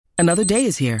Another day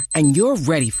is here, and you're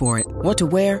ready for it. What to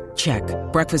wear? Check.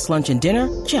 Breakfast, lunch, and dinner?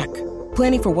 Check.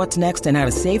 Planning for what's next and how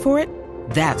to save for it?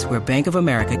 That's where Bank of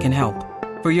America can help.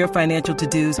 For your financial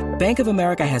to-dos, Bank of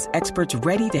America has experts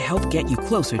ready to help get you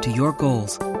closer to your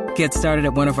goals. Get started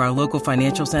at one of our local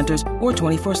financial centers or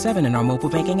 24/7 in our mobile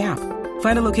banking app.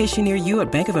 Find a location near you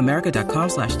at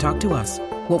bankofamerica.com/talktous.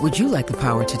 What would you like the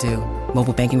power to do?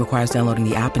 Mobile banking requires downloading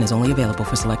the app and is only available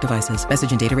for select devices.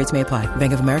 Message and data rates may apply.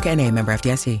 Bank of America N.A., member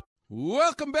FDIC.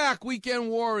 Welcome back, Weekend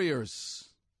Warriors.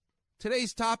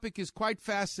 Today's topic is quite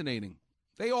fascinating.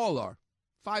 They all are.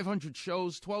 500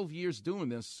 shows, 12 years doing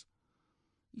this,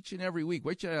 each and every week.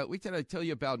 Wait till I tell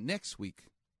you about next week.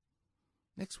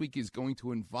 Next week is going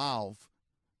to involve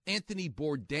Anthony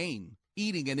Bourdain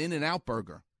eating an In-N-Out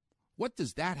burger. What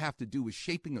does that have to do with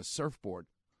shaping a surfboard?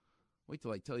 Wait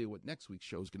till I tell you what next week's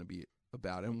show is going to be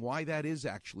about and why that is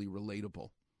actually relatable.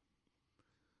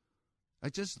 I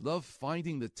just love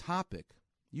finding the topic.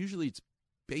 Usually it's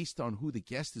based on who the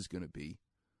guest is going to be,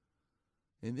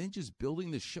 and then just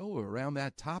building the show around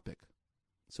that topic.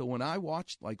 So when I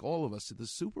watched, like all of us, at the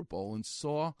Super Bowl and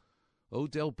saw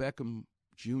Odell Beckham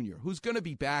Jr., who's going to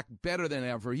be back better than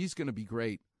ever, he's going to be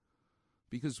great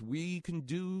because we can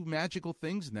do magical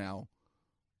things now.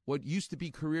 What used to be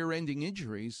career-ending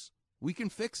injuries, we can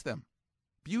fix them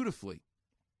beautifully.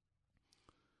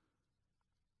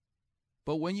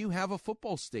 But when you have a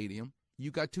football stadium, you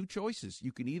got two choices.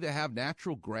 You can either have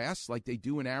natural grass like they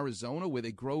do in Arizona where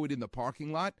they grow it in the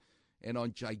parking lot and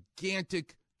on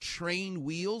gigantic train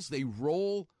wheels, they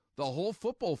roll the whole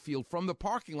football field from the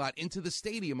parking lot into the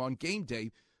stadium on game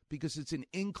day because it's an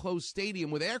enclosed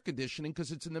stadium with air conditioning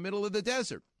because it's in the middle of the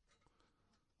desert.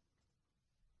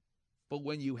 But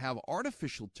when you have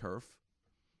artificial turf,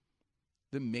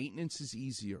 the maintenance is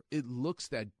easier. It looks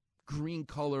that green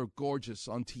color gorgeous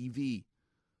on TV.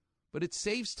 But it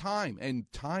saves time, and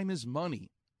time is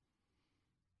money.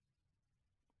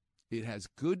 It has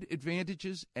good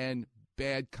advantages and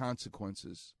bad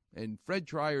consequences. And Fred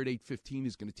Dreyer at 8:15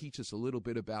 is going to teach us a little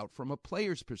bit about, from a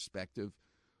player's perspective,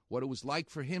 what it was like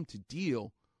for him to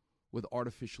deal with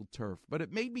artificial turf. But it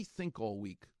made me think all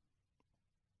week.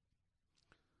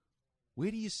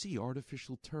 Where do you see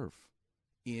artificial turf?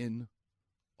 In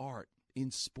art,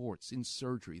 in sports, in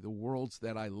surgery, the worlds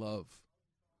that I love.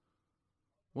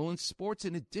 Well, in sports,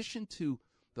 in addition to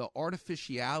the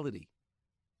artificiality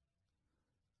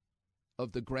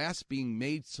of the grass being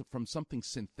made from something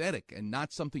synthetic and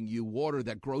not something you water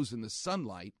that grows in the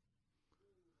sunlight,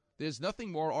 there's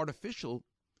nothing more artificial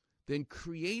than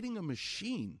creating a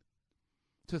machine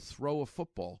to throw a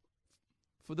football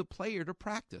for the player to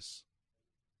practice.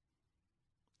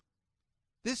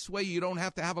 This way you don't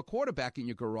have to have a quarterback in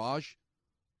your garage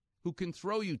who can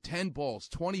throw you 10 balls,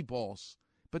 20 balls,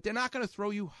 but they're not going to throw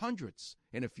you hundreds.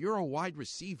 And if you're a wide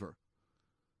receiver,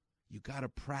 you got to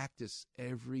practice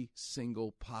every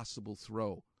single possible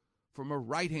throw. From a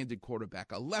right-handed quarterback,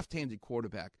 a left-handed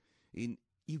quarterback,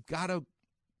 you've got to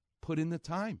put in the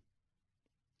time.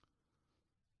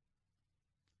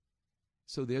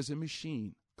 So there's a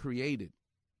machine created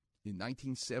in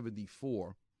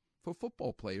 1974 for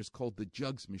football players called the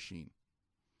Jugs machine.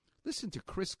 Listen to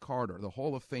Chris Carter, the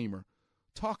Hall of Famer,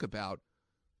 talk about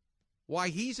why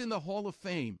he's in the Hall of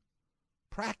Fame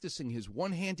practicing his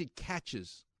one-handed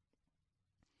catches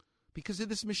because of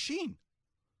this machine.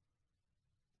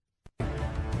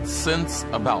 Since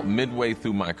about midway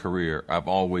through my career, I've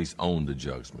always owned the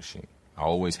Jugs machine. I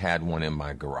always had one in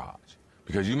my garage.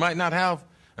 Because you might not have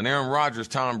an Aaron Rodgers,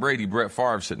 Tom Brady, Brett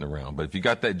Favre sitting around, but if you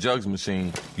got that Jugs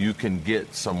machine, you can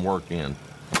get some work in.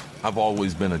 I've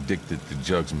always been addicted to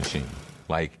Jugs machine.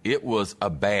 Like, it was a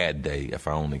bad day if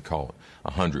I only caught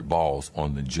 100 balls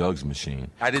on the Jugs machine.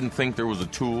 I didn't think there was a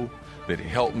tool that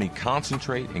helped me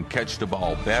concentrate and catch the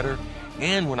ball better.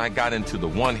 And when I got into the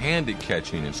one-handed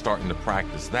catching and starting to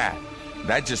practice that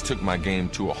just took my game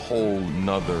to a whole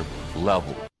nother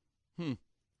level.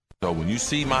 So when you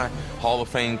see my Hall of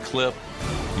Fame clip,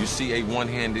 you see a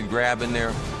one-handed grab in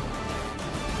there,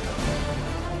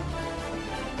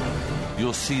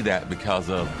 you'll see that because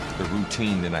of the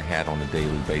routine that I had on a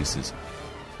daily basis.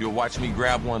 You'll watch me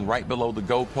grab one right below the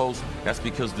goalpost. That's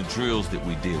because the drills that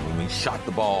we did when we shot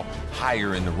the ball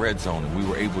higher in the red zone and we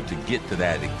were able to get to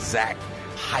that exact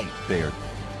height there,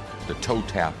 the toe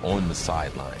tap on the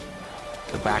sideline,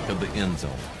 the back of the end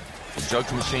zone. The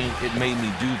Jugs machine, it made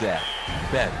me do that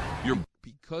better.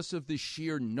 Because of the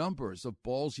sheer numbers of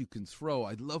balls you can throw,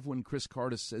 I love when Chris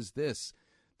Carter says this,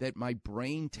 that my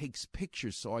brain takes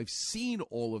pictures, so I've seen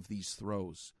all of these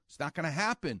throws. It's not going to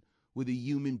happen with a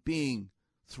human being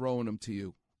throwing them to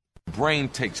you. brain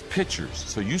takes pictures,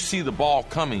 so you see the ball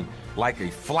coming like a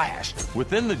flash.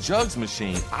 Within the jugs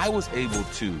machine, I was able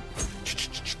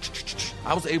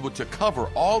to cover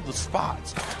all the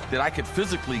spots that I could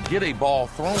physically get a ball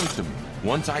thrown to me.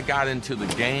 Once I got into the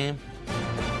game,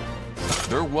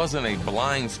 there wasn't a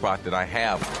blind spot that I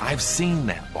have. I've seen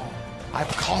that ball. I've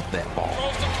caught that ball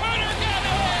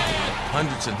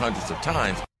hundreds and hundreds of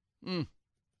times.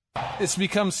 It's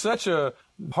become such a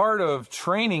part of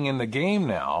training in the game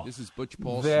now. This is Butch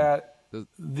Paulson. That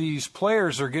these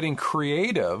players are getting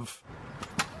creative.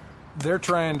 They're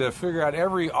trying to figure out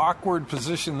every awkward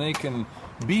position they can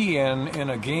be in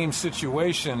a game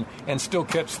situation and still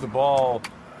catch the ball.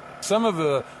 Some of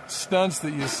the stunts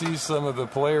that you see some of the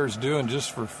players doing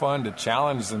just for fun to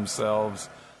challenge themselves,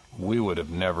 we would have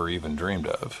never even dreamed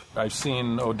of. I've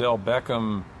seen Odell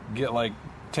Beckham get like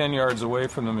 10 yards away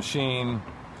from the machine,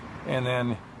 and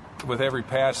then with every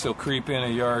pass he'll creep in a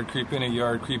yard, creep in a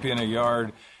yard, creep in a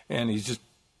yard, and it's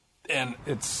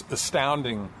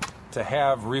astounding to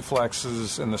have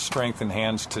reflexes and the strength in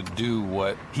hands to do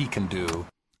what he can do.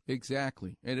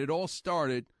 Exactly. And it all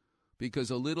started because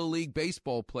a Little League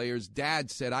baseball player's dad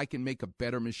said, I can make a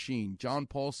better machine. John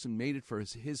Paulson made it for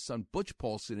his son Butch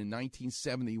Paulson in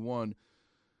 1971,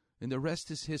 and the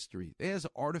rest is history. There's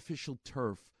artificial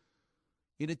turf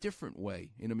in a different way,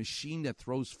 in a machine that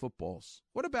throws footballs.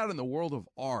 What about in the world of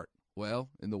art? Well,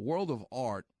 in the world of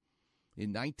art, in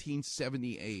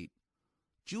 1978,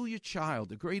 Julia Child,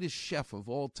 the greatest chef of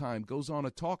all time, goes on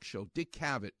a talk show, Dick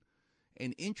Cavett,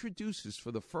 and introduces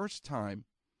for the first time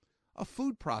a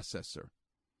food processor.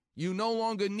 You no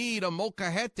longer need a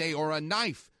molcajete or a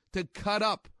knife to cut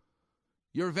up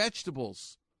your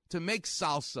vegetables, to make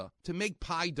salsa, to make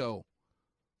pie dough.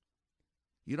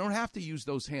 You don't have to use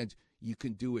those hands. You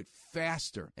can do it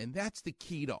faster, and that's the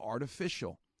key to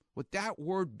artificial. What that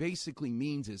word basically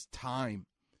means is time.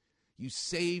 You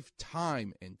save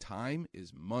time, and time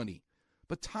is money.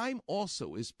 But time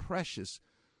also is precious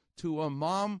to a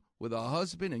mom with a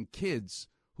husband and kids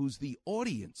who's the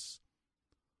audience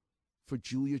for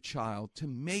Julia Child to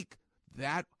make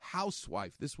that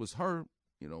housewife, this was her,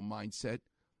 mindset,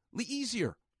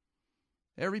 easier.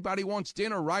 Everybody wants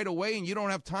dinner right away, and you don't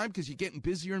have time because you're getting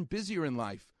busier and busier in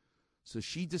life. So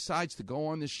she decides to go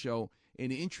on this show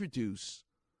and introduce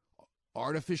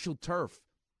artificial turf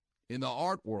in the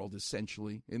art world,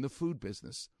 essentially, in the food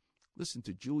business. Listen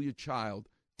to Julia Child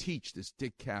teach this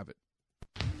Dick Cavett.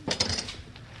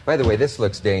 By the way, this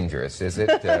looks dangerous, is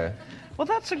it? Well,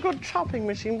 that's a good chopping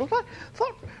machine. But what I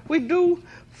thought we'd do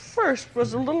first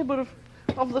was a little bit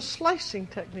of the slicing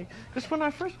technique. Because when I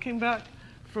first came back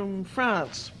from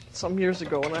France some years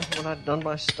ago, when I'd done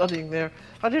my studying there,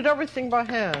 I did everything by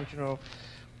hand, And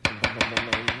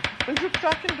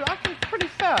I can pretty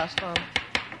fast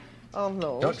on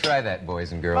those. Don't try that,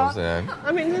 boys and girls.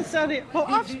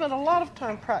 I've spent a lot of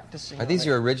time practicing. Are these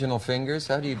your original fingers?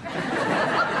 How do you...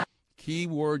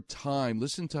 Keyword time.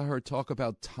 Listen to her talk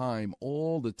about time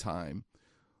all the time,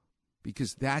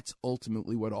 because that's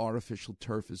ultimately what artificial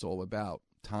turf is all about.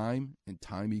 Time, and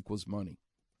time equals money.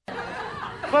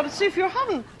 But see, if you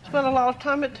haven't spent a lot of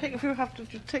time, it takes a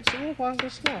little while to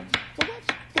snap. Well,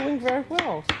 that's doing very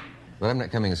well. Well, I'm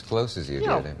not coming as close as you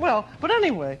did. Well, but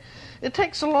anyway, it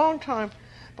takes a long time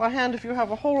by hand if you have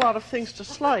a whole lot of things to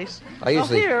slice. I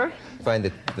usually find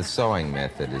that the sawing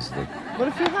method is the... But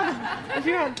if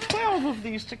you had 12 of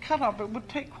these to cut up, it would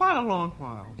take quite a long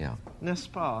while. Yeah. N'est-ce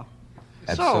pas?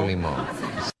 Absolument.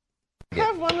 So,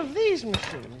 have one of these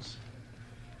machines.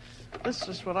 This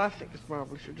is what I think is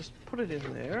marvelous. You just put it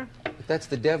in there. But that's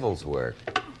the devil's work.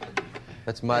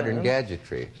 That's modern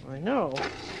gadgetry. I know.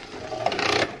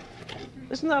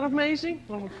 Isn't that amazing?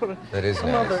 That is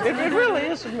nice. It really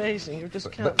is amazing. You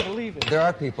just can't believe it. There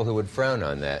are people who would frown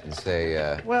on that and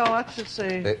say... well, I should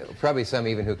say... Probably some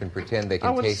even who can pretend they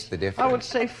can taste the difference. I would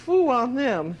say foo on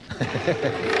them.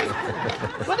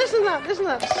 But isn't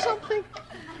that something?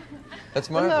 That's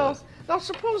marvelous. Now,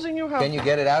 supposing you have... Can you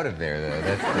get it out of there,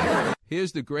 though?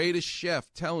 Here's the greatest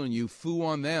chef telling you foo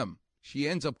on them. She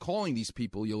ends up calling these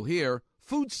people, you'll hear,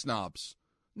 food snobs.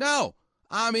 No,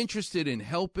 I'm interested in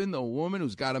helping the woman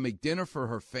who's got to make dinner for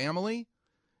her family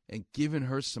and giving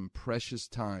her some precious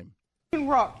time. You can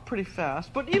rock pretty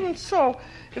fast, but even so,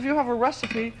 if you have a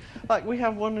recipe, like we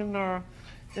have one in our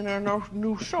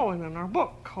new show and in our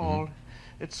book called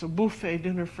It's a Buffet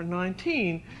Dinner for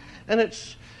 19, and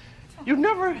it's... You'd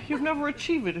never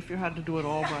achieve it if you had to do it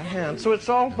all by hand. So it's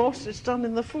done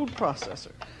in the food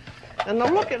processor. And now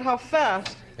look at how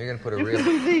fast you're going to put you can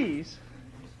do these.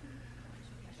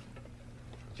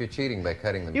 You're cheating by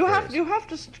cutting them you first. You have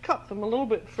to cut them a little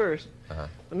bit first, but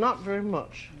not very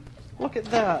much. Look at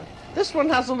that. This one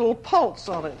has a little pulse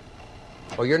on it.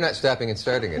 Oh, you're not stopping and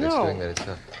starting it. No. It's doing that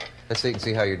itself. Let's see, you can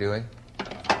see how you're doing.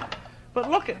 But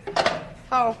look at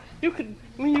how you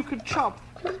could chop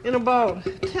in about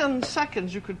 10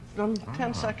 seconds. You could run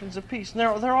 10 seconds apiece. And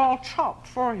they're all chopped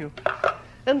for you.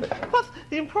 And but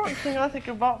the important thing I think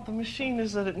about the machine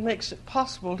is that it makes it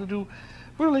possible to do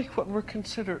really what were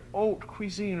considered haute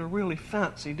cuisine or really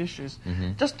fancy dishes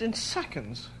just in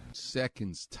seconds.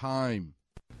 Seconds, time.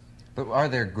 But are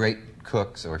there great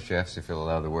cooks or chefs, if you'll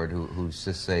allow the word, who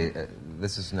just say,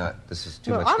 this is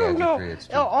too much I don't know. gadgetry? It's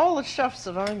too... All the chefs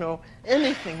that I know,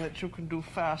 anything that you can do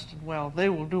fast and well, they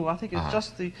will do. I think it's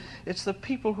just it's the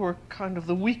people who are kind of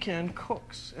the weekend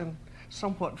cooks and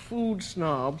somewhat food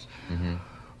snobs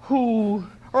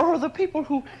or the people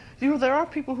who, there are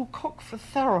people who cook for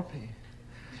therapy.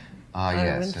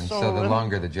 Yes, and so the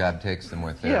longer the job takes, the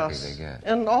more therapy they get.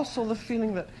 And also the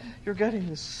feeling that you're getting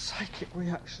this psychic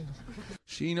reaction.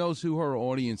 She knows who her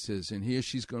audience is, and here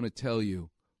she's going to tell you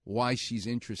why she's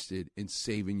interested in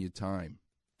saving you time.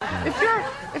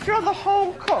 If you're the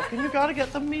home cook and you've got to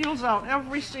get the meals out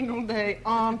every single day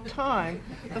on time,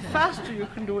 the faster you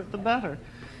can do it, the better.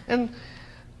 And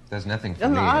there's nothing for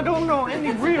and me. I don't know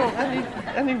any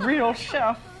real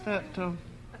chef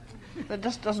that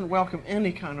just doesn't welcome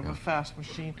any kind of a fast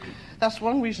machine. That's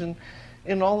one reason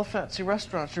in all the fancy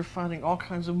restaurants you're finding all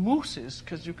kinds of mousses,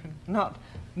 because you can, not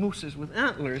mousses with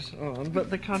antlers on, but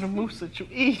the kind of mousse that you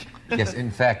eat. Yes,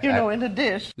 in fact. in a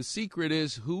dish. The secret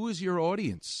is, who is your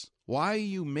audience? Why are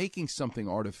you making something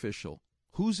artificial?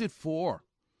 Who's it for?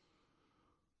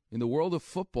 In the world of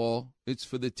football, it's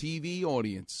for the TV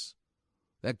audience.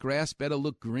 That grass better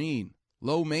look green,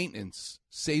 low maintenance,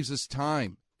 saves us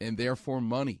time, and therefore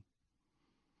money.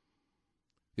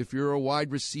 If you're a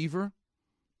wide receiver,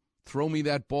 throw me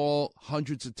that ball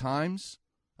hundreds of times.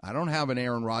 I don't have an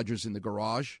Aaron Rodgers in the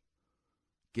garage.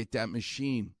 Get that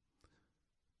machine.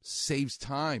 Saves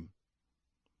time.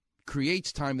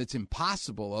 Creates time that's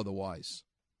impossible otherwise.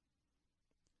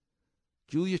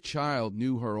 Julia Child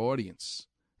knew her audience,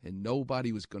 and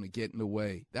nobody was going to get in the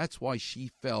way. That's why she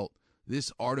felt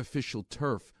this artificial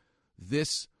turf,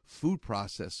 this food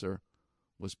processor,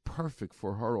 was perfect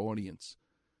for her audience.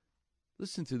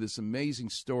 Listen to this amazing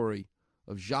story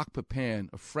of Jacques Pepin,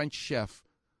 a French chef,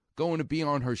 going to be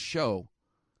on her show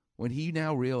when he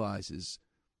now realizes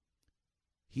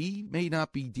he may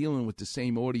not be dealing with the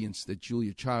same audience that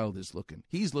Julia Child is looking.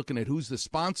 He's looking at who's the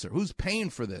sponsor, who's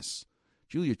paying for this.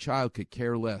 Julia Child could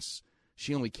care less.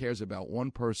 She only cares about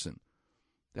one person,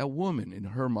 that woman in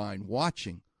her mind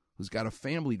watching, who's got a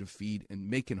family to feed and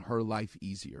making her life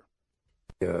easier.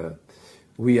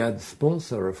 We had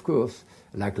sponsor, of course,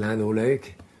 like Land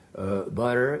O'Lake,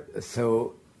 butter.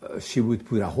 So she would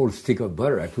put a whole stick of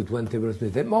butter. I put 1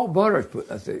 tablespoon. More butter.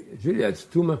 I said, Julia, it's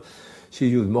too much. She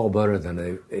used more butter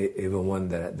than even one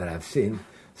that I've seen.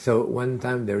 So one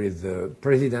time there is the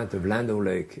president of Land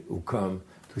O'Lake who come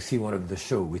to see one of the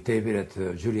show. We taped it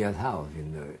at Julia's house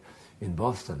in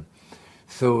Boston.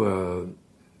 So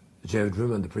Jeff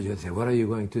Drummond, the president, said, "What are you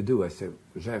going to do?" I said,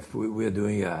 "Jeff,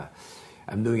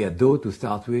 I'm doing a dough to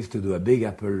start with to do a big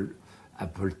apple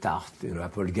tart,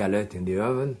 apple galette in the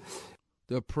oven."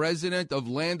 The president of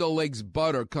Land O'Lakes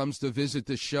Butter comes to visit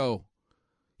the show.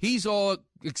 He's all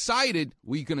excited.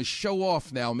 We're going to show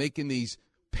off now, making these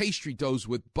pastry doughs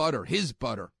with butter, his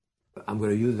butter. I'm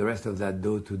going to use the rest of that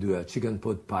dough to do a chicken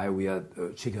pot pie. We had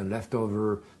chicken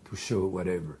leftover to show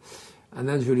whatever. And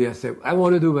then Julia said, "I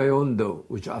want to do my own dough,"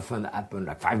 which often happened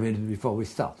like 5 minutes before we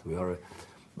start.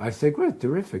 I said, "Great,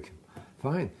 terrific,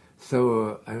 fine."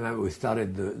 So we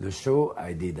started the show.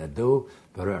 I did a dough,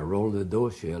 but I rolled the dough.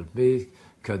 She helped me,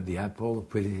 cut the apple,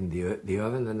 put it in the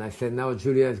oven. And I said, "Now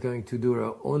Julia is going to do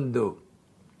her own dough."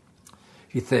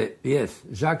 She said, "Yes,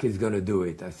 Jacques is going to do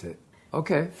it." I said,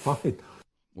 "Okay, fine."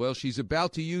 Well, she's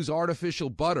about to use artificial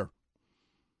butter.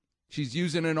 She's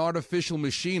using an artificial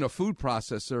machine, a food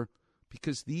processor,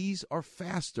 because these are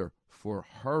faster for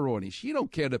her audience. She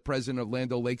don't care the president of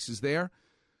Land O'Lakes is there.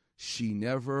 She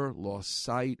never lost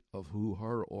sight of who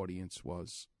her audience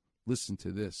was. Listen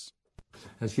to this.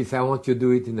 And she said, "I want you to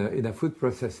do it in a food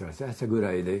processor." I said, "That's a good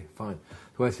idea, fine."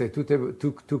 So I said,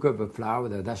 two cups of flour,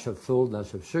 a dash of salt,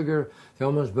 dash of sugar. I said,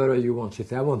 "How much butter you want?" She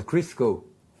said, "I want Crisco."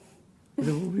 I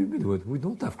said, "What do you mean? We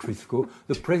don't have Crisco.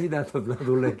 The president of Land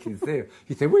O'Lakes is there."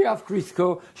 He said, "We have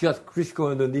Crisco." She has Crisco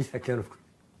underneath.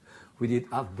 We did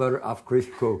half butter, half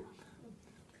Crisco.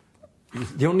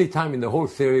 It's the only time in the whole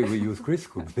series we use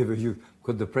Crisco. We never used,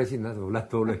 because the president of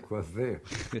Land O'Lakes was there.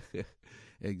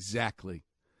 Exactly.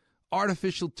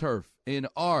 Artificial turf in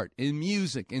art, in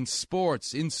music, in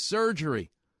sports, in surgery.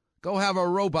 Go have a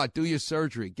robot do your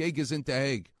surgery. Gig is into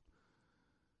Hague.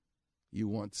 you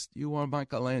want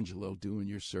Michelangelo doing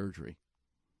your surgery.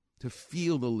 To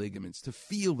feel the ligaments, to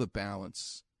feel the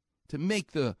balance, to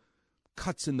make the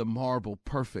cuts in the marble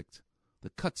perfect, the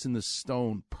cuts in the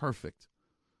stone perfect.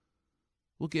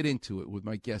 We'll get into it with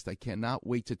my guest. I cannot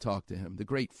wait to talk to him, the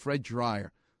great Fred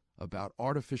Dryer, about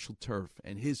artificial turf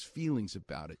and his feelings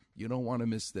about it. You don't want to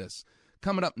miss this.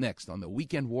 Coming up next on the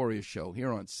Weekend Warriors Show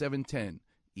here on 710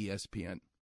 ESPN.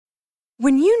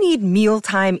 When you need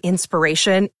mealtime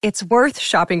inspiration, it's worth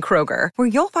shopping Kroger, where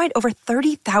you'll find over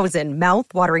 30,000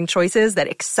 mouth-watering choices that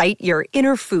excite your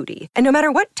inner foodie. And no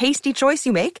matter what tasty choice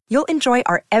you make, you'll enjoy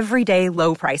our everyday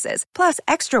low prices, plus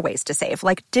extra ways to save,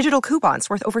 like digital coupons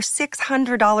worth over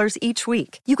 $600 each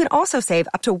week. You can also save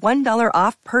up to $1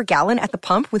 off per gallon at the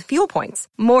pump with fuel points.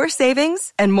 More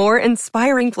savings and more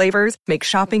inspiring flavors make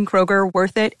shopping Kroger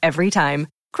worth it every time.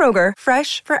 Kroger,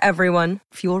 fresh for everyone.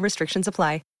 Fuel restrictions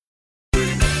apply.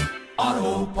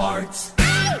 Auto Parts.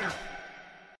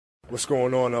 What's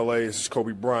going on, LA? This is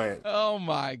Kobe Bryant. Oh,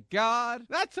 my God.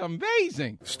 That's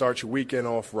amazing. Start your weekend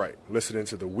off right. Listening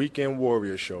to the Weekend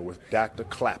Warriors Show with Dr.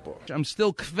 Clapper. I'm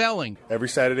still kvelling. Every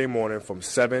Saturday morning from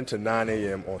 7 to 9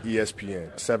 a.m. on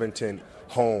ESPN, 710,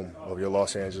 home of your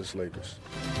Los Angeles Lakers.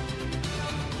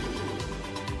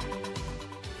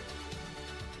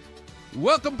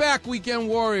 Welcome back, Weekend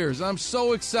Warriors. I'm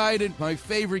so excited. My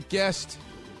favorite guest,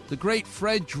 the great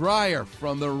Fred Dryer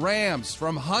from the Rams,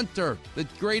 from Hunter, the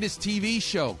greatest TV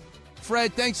show.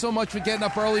 Fred, thanks so much for getting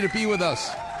up early to be with us.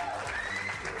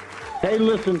 Hey,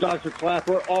 listen, Dr.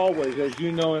 Clapper, always, as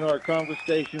you know, in our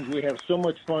conversations, we have so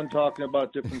much fun talking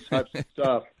about different types of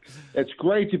stuff. It's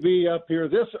great to be up here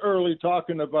this early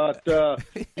talking about,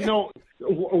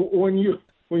 when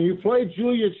you played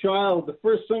Julia Child, the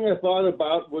first thing I thought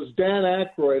about was Dan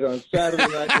Aykroyd on Saturday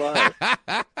Night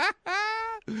Live.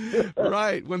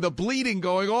 Right, when the bleeding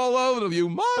going all over them, you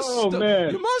must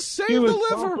save she was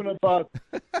the liver.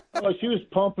 She was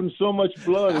pumping so much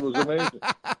blood, it was amazing.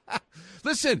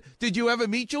 Listen, did you ever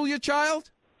meet Julia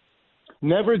Child?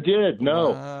 Never did,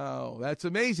 no. Wow, that's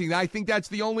amazing. I think that's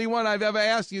the only one I've ever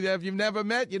asked you that if you've never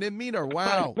met, you didn't meet her.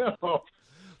 Wow.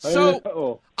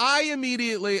 So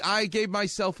I gave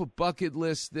myself a bucket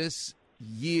list this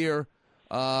year.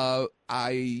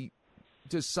 I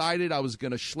decided I was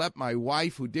going to schlep my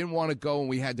wife, who didn't want to go, and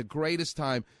we had the greatest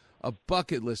time, a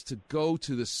bucket list to go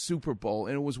to the Super Bowl.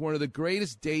 And it was one of the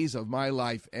greatest days of my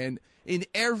life. And in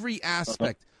every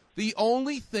aspect, the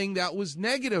only thing that was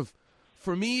negative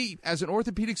for me as an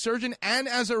orthopedic surgeon and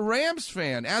as a Rams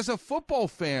fan, as a football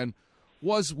fan,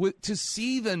 was to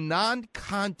see the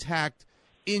non-contact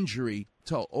injury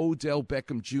to Odell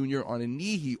Beckham Jr. on a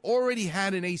knee. He already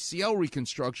had an ACL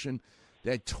reconstruction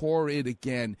that tore it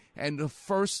again. And the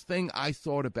first thing I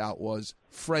thought about was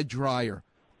Fred Dryer,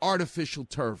 artificial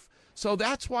turf. So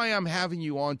that's why I'm having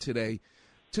you on today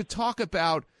to talk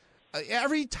about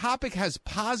every topic has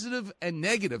positive and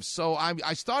negative. So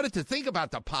I started to think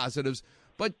about the positives,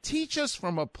 but teach us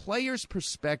from a player's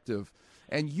perspective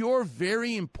and your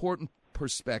very important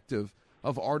perspective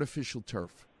of artificial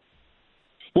turf.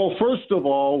 Well, first of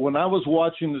all, when I was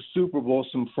watching the Super Bowl,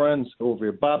 some friends over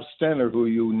here, Bob Stenner, who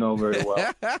you know very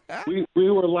well,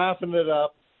 we were laughing it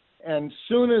up. And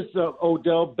soon as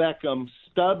Odell Beckham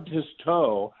stubbed his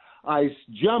toe, I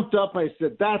jumped up and I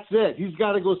said, that's it. He's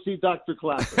got to go see Dr.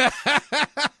 Clapper.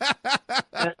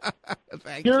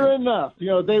 Sure enough,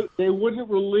 they wouldn't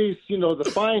release,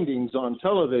 the findings on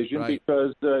television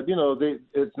because,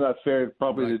 it's not fair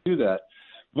probably to do that.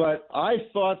 But I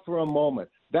thought for a moment,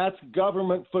 that's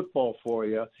government football for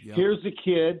you. Yep. Here's a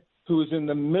kid who's in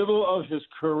the middle of his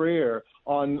career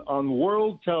on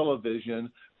world television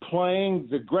playing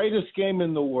the greatest game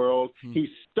in the world. He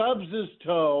stubs his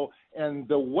toe, and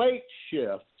the weight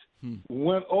shift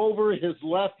went over his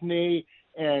left knee,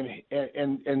 and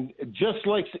just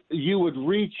like you would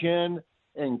reach in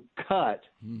and cut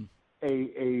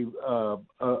a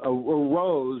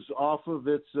rose off of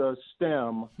its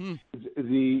stem,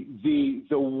 the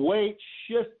weight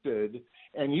shifted,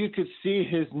 and you could see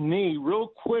his knee real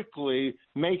quickly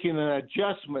making an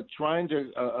adjustment, trying to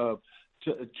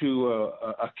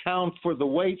account for the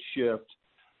weight shift,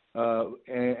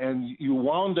 and you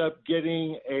wound up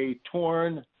getting a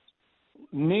torn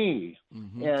knee,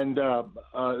 and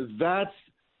that's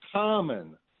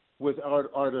common with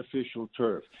artificial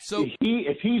turf. So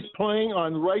if he's playing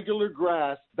on regular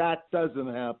grass, that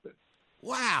doesn't happen.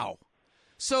 Wow.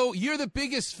 So you're the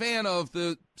biggest fan of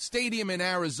the stadium in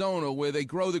Arizona where they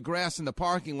grow the grass in the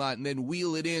parking lot and then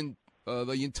wheel it in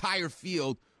the entire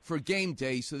field for game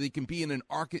day so they can be in an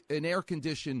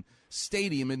air-conditioned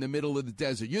stadium in the middle of the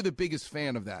desert. You're the biggest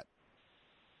fan of that.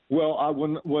 Well,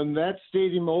 when that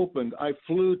stadium opened, I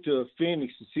flew to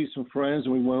Phoenix to see some friends,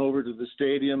 and we went over to the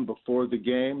stadium before the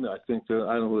game. I think I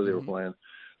don't know who they were playing,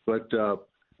 but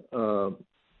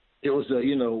it was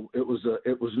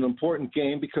an important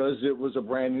game because it was a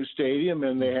brand new stadium,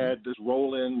 and they had this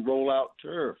roll-in, roll-out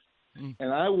turf.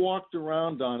 And I walked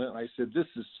around on it, and I said, "This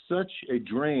is such a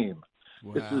dream.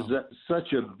 Wow. This is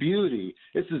such a beauty.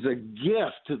 This is a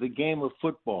gift to the game of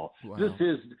football. Wow.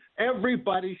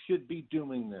 Everybody should be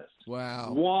doing this.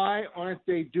 Wow. Why aren't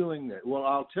they doing that? Well,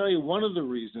 I'll tell you one of the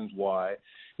reasons why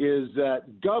is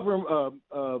that governments,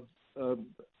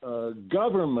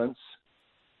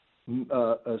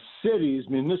 cities,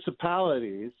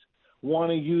 municipalities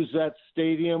want to use that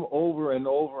stadium over and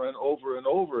over and over and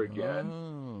over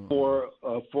again for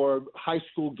high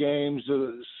school games,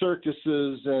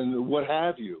 circuses, and what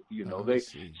have you. You know,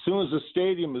 as soon as the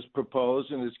stadium is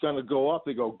proposed and it's going to go up,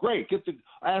 they go, "Great, get the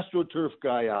AstroTurf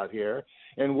guy out here,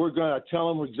 and we're going to tell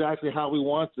him exactly how we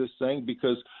want this thing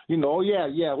because we're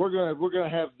going to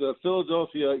have the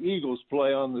Philadelphia Eagles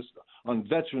play on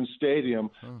Veterans Stadium,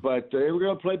 but we're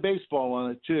going to play baseball on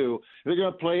it too. They're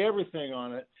going to play everything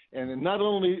on it." And not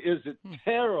only is it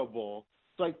terrible,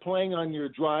 it's like playing on your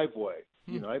driveway.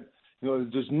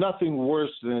 There's nothing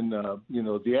worse than the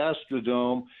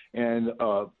Astrodome and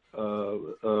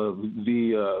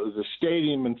the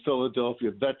stadium in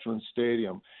Philadelphia, Veterans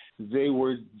Stadium. They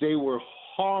were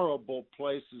horrible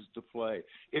places to play.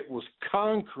 It was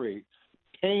concrete,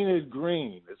 painted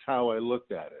green. Is how I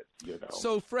looked at it.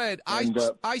 So, Fred,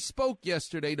 I spoke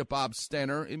yesterday to Bob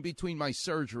Stenner in between my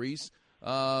surgeries.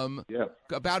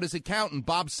 About his accountant,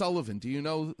 Bob Sullivan. Do you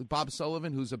know Bob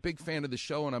Sullivan, who's a big fan of the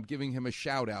show, and I'm giving him a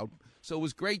shout-out. So it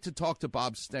was great to talk to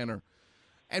Bob Stenner.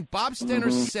 And Bob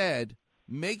Stenner said,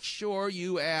 make sure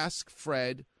you ask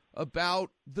Fred about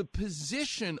the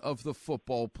position of the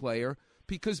football player,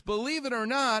 because believe it or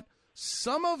not,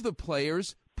 some of the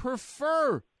players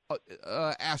prefer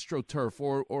AstroTurf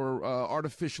or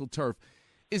artificial turf.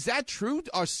 Is that true?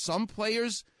 Are some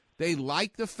players... they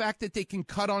like the fact that they can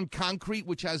cut on concrete,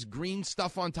 which has green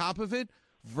stuff on top of it,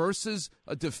 versus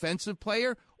a defensive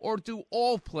player? Or do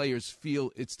all players feel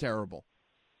it's terrible?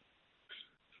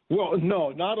 Well,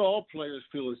 no, not all players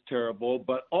feel it's terrible,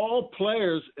 but all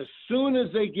players, as soon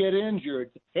as they get injured,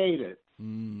 hate it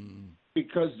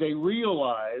because they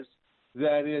realize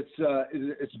that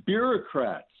it's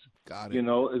bureaucrats. Got it.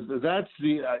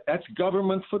 That's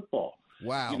government football.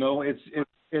 Wow.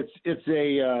 It's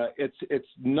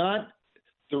not.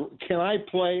 Can I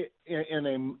play in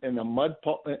a mud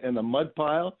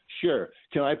pile? Sure.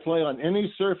 Can I play on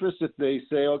any surface if they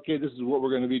say, okay, this is what we're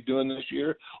going to be doing this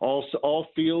year? All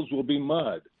fields will be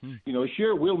mud.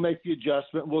 Sure, we'll make the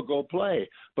adjustment. We'll go play.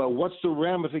 But what's the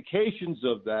ramifications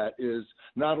of that is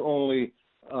not only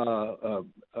a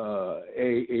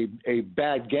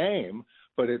bad game,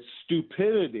 but it's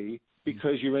stupidity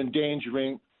because you're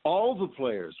endangering all the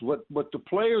players. What the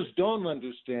players don't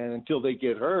understand until they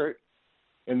get hurt,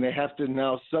 and they have to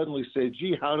now suddenly say,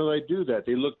 gee, how did I do that?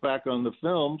 They look back on the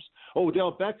films.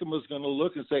 Odell Beckham was going to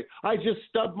look and say, I just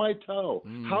stubbed my toe.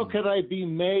 How could I be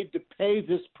made to pay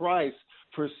this price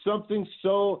for something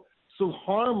so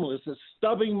harmless as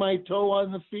stubbing my toe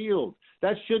on the field?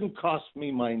 That shouldn't cost me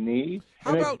my knee.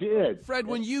 How about, it did. Fred,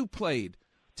 when you played,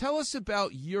 tell us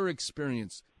about your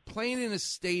experience playing in a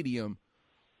stadium.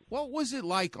 What was it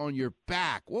like on your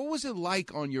back? What was it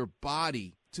like on your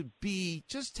body to be,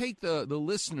 just take the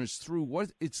listeners through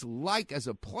what it's like as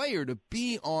a player to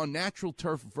be on natural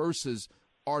turf versus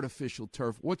artificial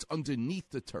turf? What's underneath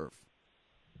the turf?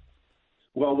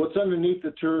 Well, what's underneath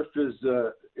the turf is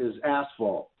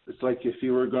asphalt. It's like if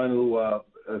you were going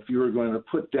to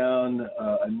put down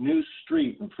a new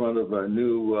street in front of a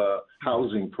new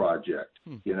housing project.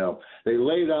 They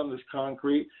lay down this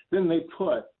concrete, then they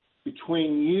put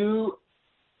between you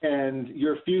and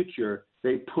your future,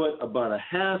 they put about a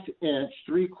half-inch,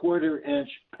 three-quarter-inch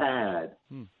pad,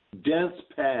 dense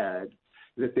pad,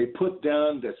 that they put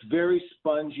down that's very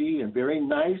spongy and very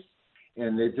nice,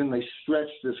 and then they stretch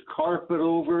this carpet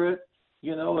over it,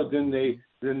 and then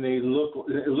they look.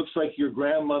 It looks like your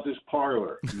grandmother's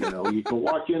parlor. You can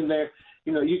walk in there.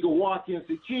 You can walk in and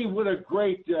say, "Gee, what a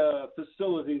great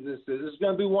facility this is! It's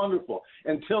going to be wonderful."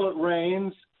 Until it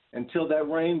rains, until that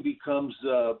rain becomes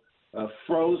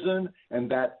frozen, and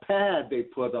that pad they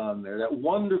put on there, that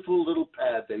wonderful little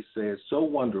pad they say is so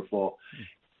wonderful,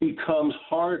 becomes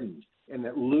hardened, and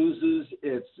it loses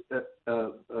its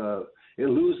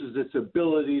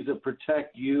ability to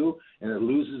protect you, and it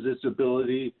loses its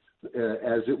ability,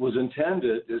 as it was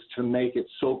intended, is to make it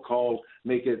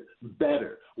make it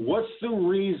better. What's the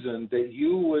reason that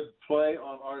you would play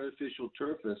on artificial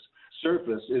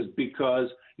surface is because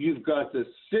you've got the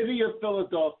city of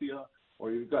Philadelphia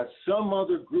or you've got some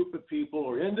other group of people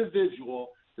or individual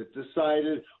that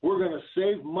decided we're going to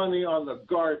save money on the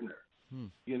gardener.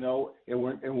 You know, and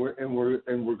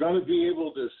we're going to be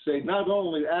able to say not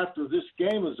only after this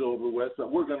game is over with,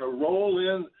 but we're going to roll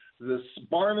in this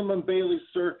Barnum and Bailey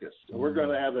circus. And we're going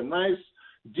to have a nice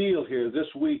deal here this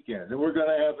weekend, and we're going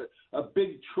to have a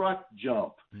big truck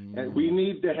jump. And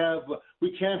we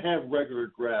can't have regular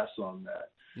grass on that.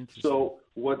 So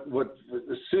what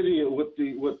the St.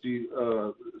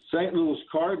 Louis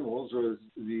Cardinals or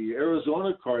the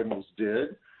Arizona Cardinals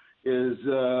did is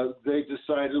they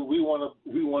decided we want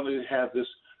to have this.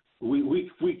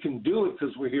 We can do it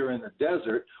because we're here in the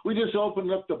desert. We just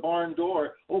opened up the barn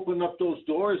door, opened up those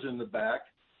doors in the back,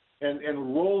 and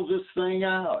roll this thing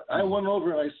out. I went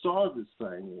over and I saw this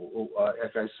thing,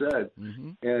 like I said,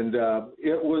 and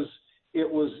it was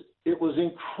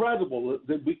incredible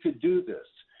that we could do this.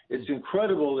 It's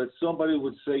incredible that somebody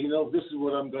would say, you know, this is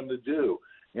what I'm going to do.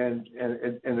 And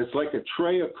it's like a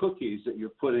tray of cookies that you're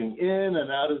putting in and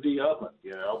out of the oven,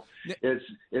 you know.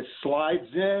 It slides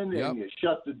in and you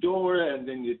shut the door and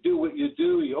then you do what you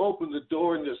do. You open the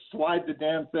door and just slide the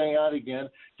damn thing out again,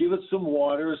 give it some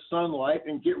water, sunlight,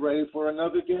 and get ready for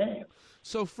another game.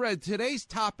 So, Fred, today's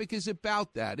topic is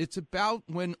about that. It's about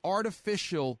when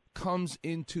artificial comes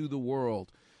into the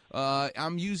world.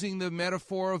 I'm using the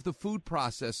metaphor of the food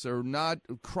processor, not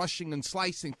crushing and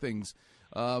slicing things.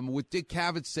 With Dick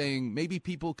Cavett saying maybe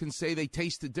people can say they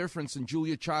taste the difference, and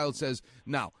Julia Child says,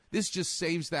 no, this just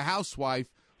saves the housewife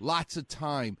lots of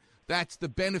time. That's the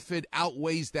benefit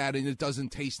outweighs that, and it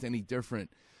doesn't taste any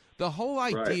different. The whole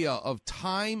idea of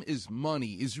time is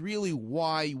money is really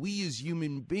why we as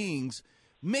human beings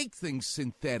make things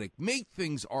synthetic, make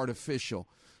things artificial.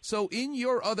 So in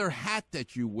your other hat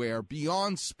that you wear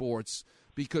beyond sports,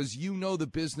 because you know the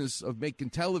business of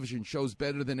making television shows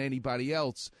better than anybody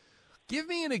else, give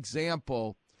me an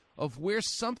example of where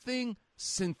something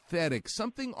synthetic,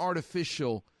 something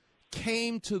artificial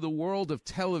came to the world of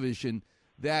television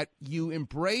that you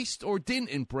embraced or didn't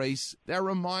embrace that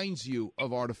reminds you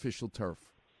of artificial turf.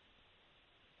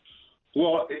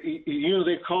 Well, you know,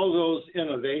 they call those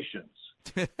innovations.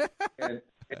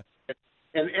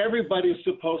 And everybody's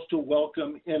supposed to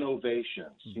welcome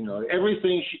innovations. You know,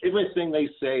 everything they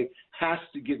say has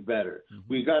to get better.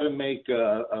 We got to make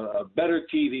a better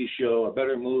TV show, a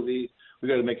better movie. We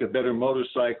got to make a better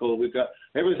motorcycle.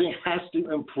 Everything has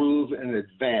to improve and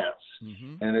advance.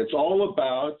 And it's all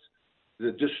about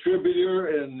the distributor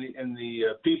and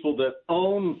the people that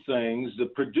own things, the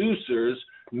producers,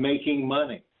 making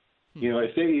money. You know,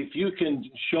 if you can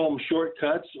show them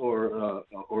shortcuts or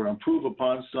improve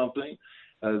upon something,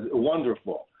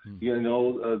 wonderful. You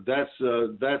know, that's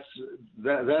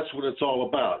what it's all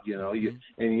about. You know,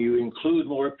 and you include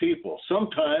more people.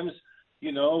 Sometimes,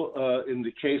 you know, in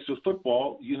the case of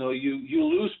football, you know, you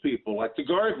lose people like the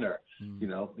gardener. You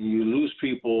know, you lose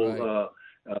people.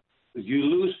 You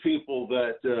lose people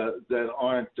that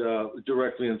aren't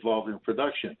directly involved in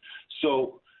production.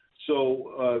 So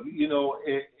you know,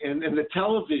 in the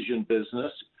television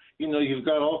business, you know, you've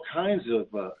got all kinds of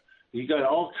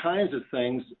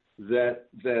things that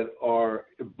are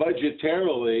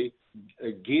budgetarily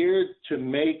geared to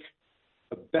make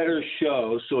a better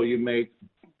show, so you make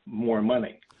more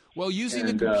money. Well, using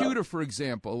the computer, for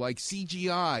example, like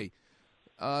CGI,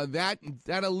 that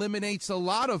eliminates a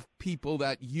lot of people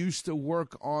that used to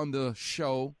work on the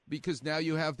show because now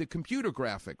you have the computer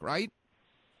graphic, right?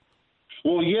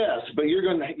 Well, yes, but you're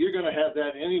gonna have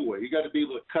that anyway. You got to be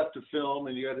able to cut the film,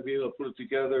 and you got to be able to put it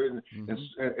together, and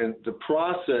the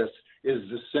process is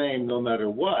the same no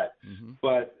matter what.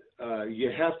 But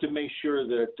you have to make sure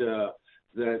that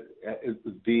the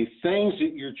things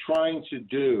that you're trying to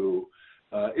do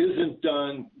isn't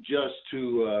done just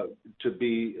to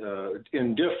be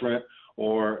indifferent,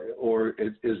 or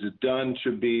is it done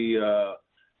to be a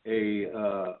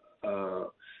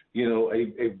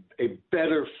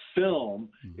better film.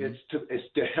 It's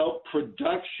to help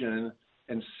production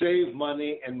and save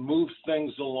money and move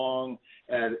things along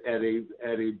at a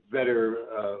better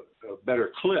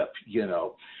clip, you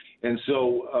know. And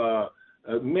so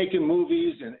making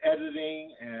movies and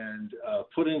editing and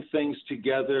putting things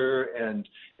together and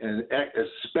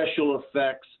special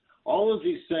effects, all of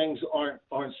these things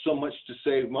aren't so much to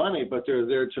save money, but they're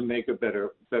there to make a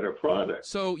better product.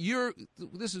 So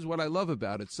this is what I love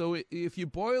about it. So if you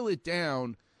boil it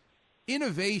down,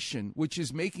 innovation, which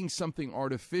is making something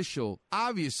artificial,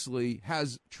 obviously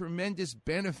has tremendous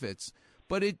benefits,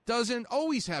 but it doesn't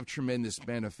always have tremendous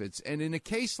benefits. And in a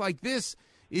case like this,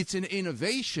 it's an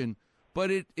innovation, but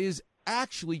it is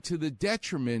actually to the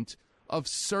detriment of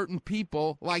certain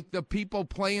people, like the people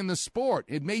playing the sport.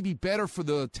 It may be better for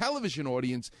the television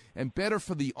audience and better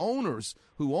for the owners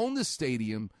who own the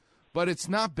stadium, but it's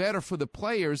not better for the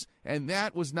players, and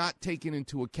that was not taken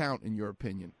into account, in your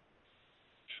opinion.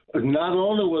 Not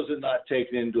only was it not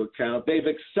taken into account, they've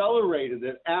accelerated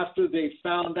it after they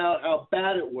found out how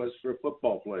bad it was for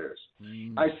football players.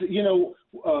 I said,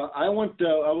 I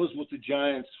was with the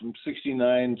Giants from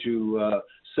 69 to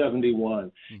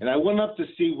 71, and I went up to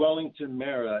see Wellington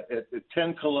Mara at the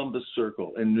 10 Columbus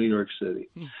Circle in New York City.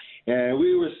 And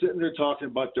we were sitting there talking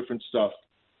about different stuff,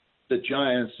 the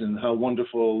Giants and how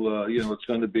wonderful, it's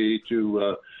going to be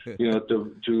to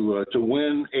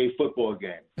win a football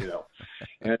game,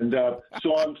 And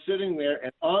so I'm sitting there,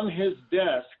 and on his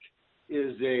desk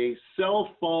is a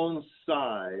cell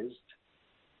phone-sized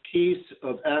piece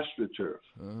of AstroTurf.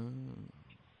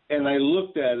 And I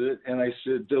looked at it, and I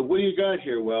said, what do you got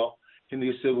here, Well? And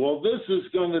he said, well, this is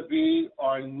going to be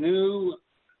our new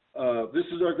this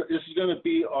is going to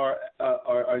be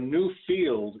our new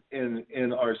field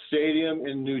in our stadium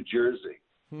in New Jersey.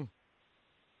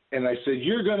 And I said,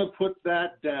 you're going to put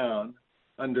that down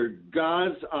under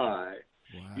God's eye.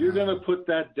 Wow. You're going to put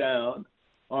that down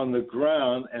on the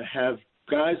ground and have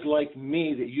guys like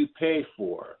me that you pay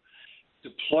for to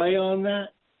play on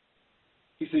that?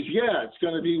 He says, yeah, it's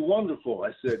going to be wonderful.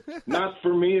 I said, not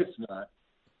for me, it's not.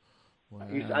 Wow.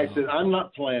 I said, I'm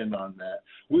not playing on that.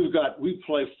 We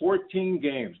play 14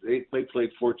 games. They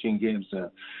played 14 games then.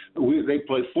 They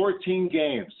play 14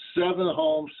 games, 7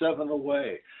 home, 7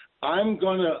 away. I'm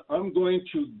going to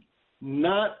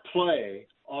not play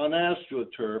on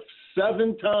AstroTurf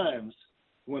 7 times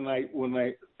when I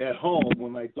at home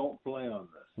when I don't play on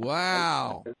this.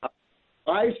 Wow.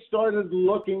 I started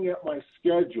looking at my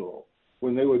schedule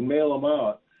when they would mail them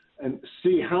out and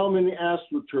see how many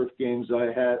AstroTurf games I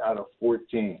had out of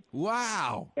 14.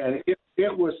 Wow. And it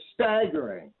was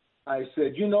staggering. I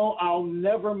said, I'll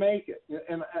never make it.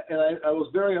 And I was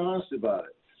very honest about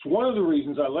it. It's one of the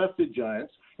reasons I left the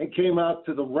Giants and came out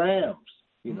to the Rams.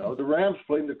 The Rams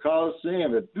played in the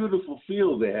Coliseum, a beautiful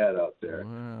field they had out there.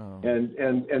 Wow.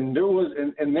 And there was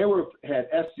and they had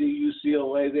SC,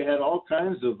 UCLA, they had all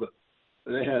kinds of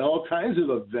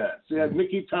events. They had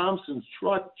Mickey Thompson's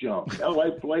truck jump. Hell,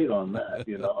 I played on that.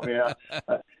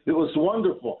 It was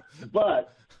wonderful.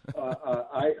 But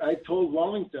I told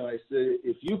Wellington, I said,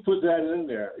 if you put that in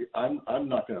there, I'm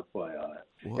not going to play on it.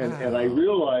 Wow. And I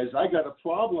realized I got a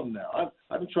problem now.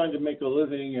 I'm trying to make a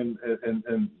living and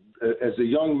as a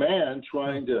young man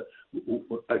trying to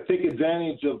take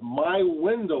advantage of my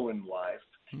window in life,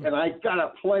 and I got to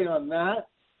play on that.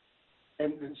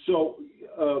 And so,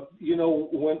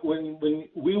 when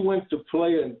we went to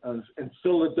play in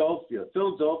Philadelphia,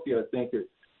 I think at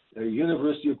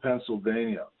University of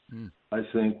Pennsylvania, I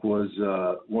think was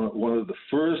one of the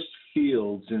first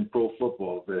fields in pro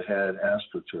football that had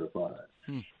AstroTurf on it,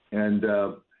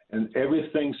 and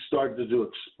everything started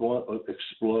to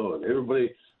explode.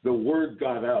 Everybody, the word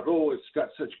got out. Oh, it's got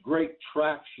such great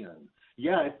traction.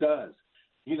 Yeah, it does.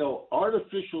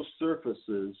 Artificial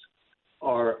surfaces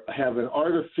have an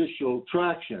artificial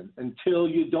traction until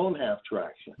you don't have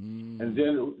traction. And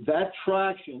then that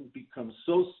traction becomes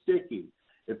so sticky,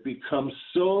 it becomes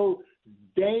so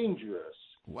dangerous.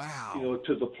 Wow.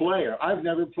 To the player. I've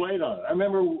never played on it. I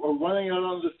remember running out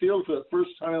on the field for the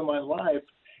first time in my life,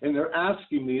 and they're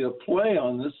asking me to play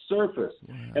on this surface.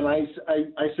 Wow. And I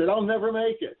said, I'll never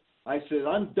make it. I said,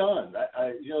 I'm done.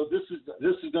 This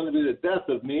is going to be the death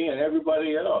of me and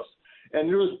everybody else. And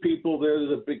there was people there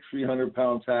with a big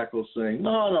 300-pound tackle saying,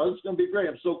 no, it's going to be great.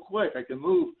 I'm so quick. I can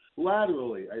move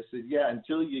laterally. I said, yeah,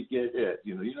 until you get hit.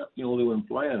 You're not the only one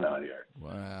playing out here.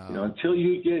 Wow. Until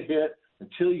you get hit,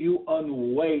 until you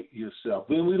unweight yourself.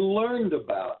 When we learned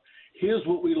here's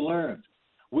what we learned.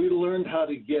 We learned how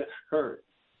to get hurt.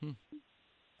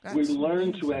 We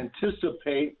learned to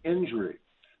anticipate injury.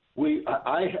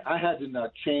 I had to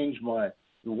now change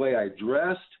the way I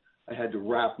dressed. I had to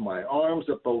wrap my arms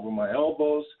up over my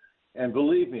elbows. And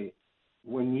believe me,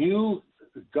 when you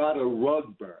got a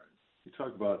rug burn, you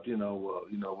talk about, when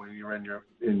you're in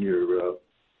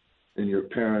your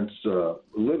parents'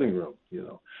 living room,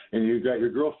 and you got your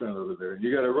girlfriend over there, and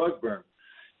you got a rug burn,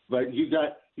 but you've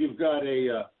got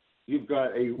a.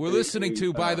 We're listening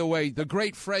to, by the way, the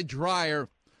great Fred Dryer,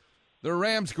 the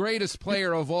Rams' greatest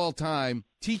player of all time,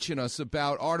 teaching us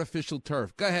about artificial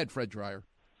turf. Go ahead, Fred Dryer.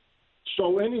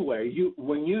 So anyway,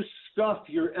 when you scuff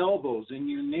your elbows and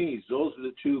your knees, those are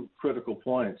the 2 critical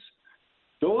points.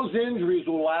 Those injuries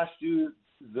will last you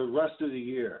the rest of the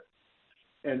year.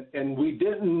 And we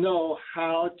didn't know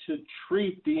how to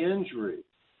treat the injury.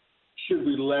 Should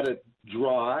we let it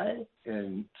dry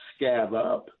and scab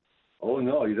up? Oh,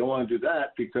 no, you don't want to do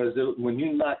that because when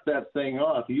you knock that thing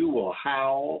off, you will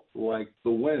howl like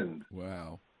the wind.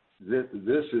 Wow. This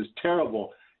is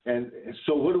terrible. And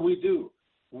so what do?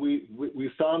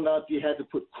 We found out you had to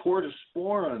put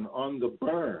cortisporin on the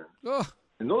burn. Ugh.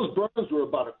 And those burns were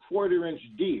about a quarter-inch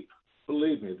deep.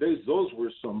 Believe me, those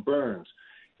were some burns.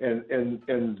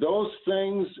 And those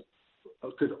things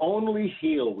could only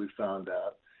heal, we found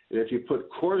out, if you put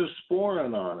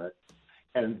cortisporin on it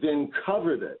and then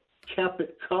covered it, kept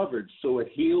it covered so it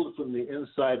healed from the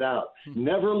inside out.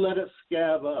 Never let it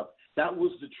scab up. That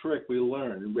was the trick we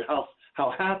learned. And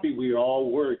how happy we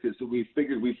all were because we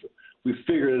figured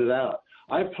it out.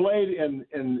 I played in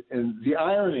the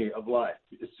irony of life.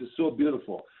 It's just so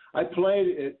beautiful. I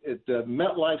played at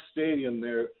MetLife Stadium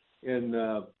there in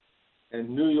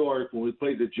New York when we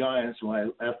played the Giants.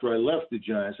 After I left the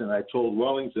Giants, and I told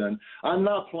Wellington, I'm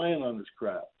not playing on this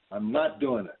crap. I'm not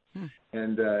doing it.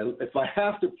 And if I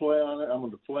have to play on it, I'm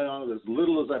going to play on it as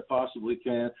little as I possibly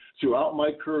can throughout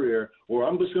my career, or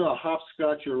I'm just going to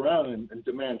hopscotch around and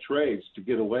demand trades to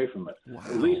get away from it. Wow.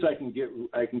 At least I can get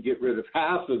rid of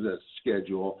half of this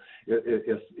schedule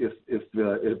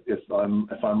if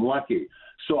I'm lucky.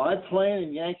 So I played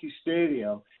in Yankee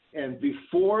Stadium, and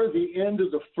before the end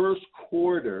of the first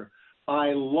quarter,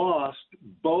 I lost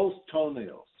both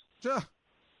toenails.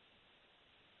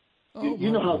 Oh,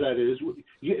 you know how that is.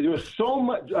 There was so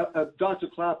much, Dr.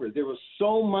 Clapper, there was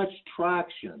so much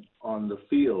traction on the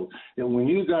field. And when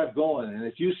you got going, and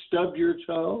if you stubbed your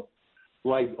toe,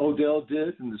 like Odell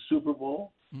did in the Super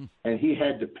Bowl, and he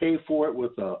had to pay for it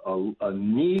with a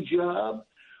knee job,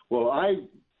 well, I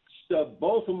stubbed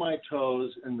both of my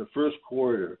toes in the first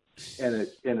quarter. And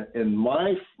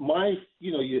my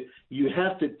you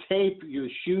have to tape your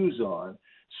shoes on.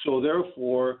 So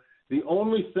therefore, the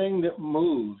only thing that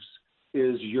moves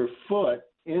is your foot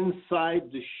inside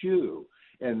the shoe.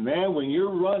 And man, when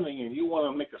you're running and you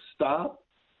want to make a stop,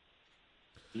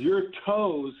 your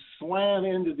toes slam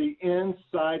into the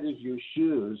inside of your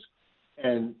shoes.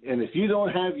 And if you don't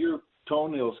have your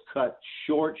toenails cut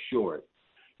short,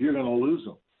 you're going to lose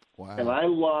them. Wow. And I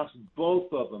lost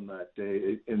both of them that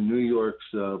day in New York's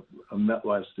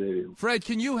MetLife Stadium. Fred,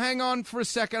 can you hang on for a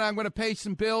second? I'm going to pay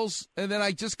some bills, and then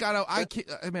I just got to I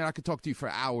could talk to you for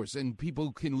hours, and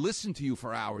people can listen to you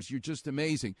for hours. You're just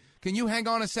amazing. Can you hang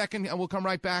on a second, and we'll come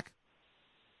right back?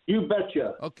 You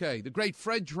betcha. Okay, the great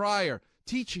Fred Dryer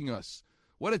teaching us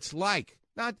what it's like,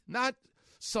 not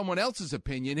someone else's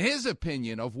opinion, his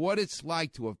opinion of what it's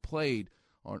like to have played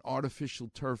on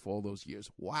artificial turf all those years.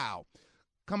 Wow.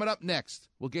 Coming up next,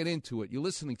 we'll get into it. You're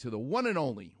listening to the one and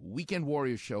only Weekend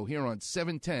Warriors show here on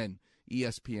 710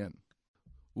 ESPN.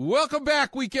 Welcome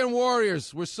back, Weekend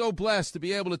Warriors. We're so blessed to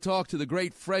be able to talk to the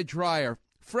great Fred Dryer.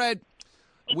 Fred,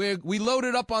 we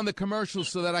loaded up on the commercials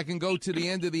so that I can go to the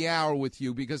end of the hour with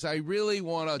you because I really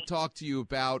want to talk to you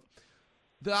about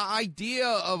the idea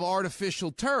of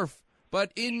artificial turf,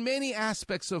 but in many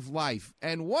aspects of life.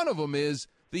 And one of them is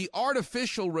the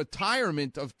artificial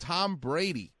retirement of Tom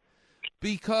Brady.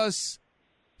 Because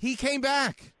he came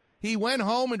back. He went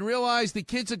home and realized the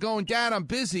kids are going, Dad, I'm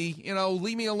busy.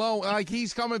 Leave me alone. Like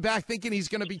he's coming back thinking he's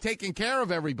going to be taking care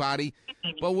of everybody.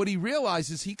 But what he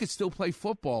realized is he could still play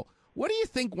football. What do you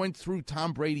think went through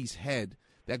Tom Brady's head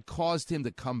that caused him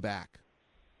to come back?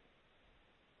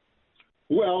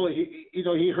 Well,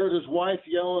 he heard his wife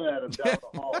yelling at him down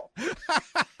the hall.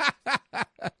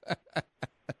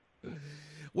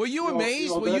 Were you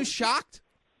amazed? Were you shocked?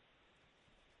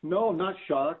 No, not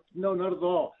shocked. No, not at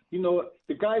all.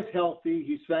 The guy's healthy.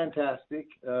 He's fantastic.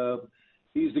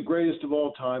 He's the greatest of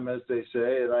all time, as they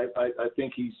say, and I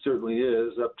think he certainly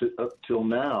is up till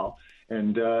now.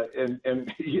 And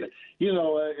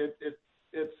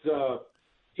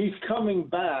he's coming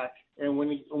back, and when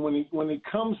he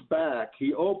comes back,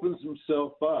 he opens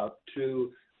himself up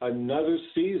to another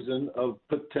season of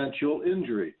potential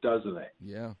injury, doesn't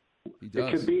he? Yeah, he does.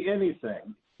 It could be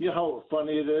anything. You know how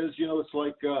funny it is. It's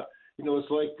like The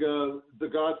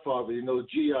Godfather.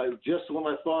 Just when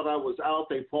I thought I was out,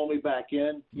 they pull me back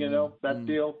in. That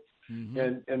deal. Mm-hmm.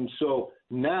 And so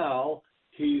now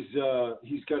he's got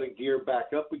to gear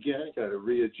back up again. He's got to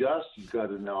readjust. He's got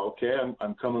to know, okay,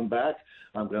 I'm coming back.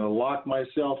 I'm going to lock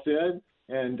myself in.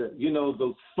 And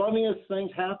the funniest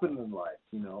things happen in life.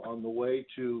 On the way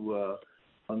to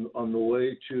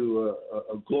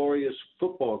a glorious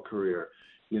football career.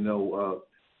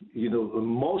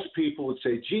 Most people would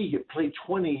say, gee, you played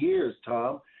 20 years,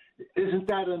 Tom. Isn't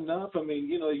that enough? I mean,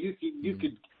 you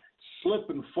could slip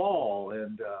and fall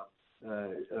and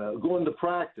go into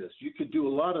practice. You could do a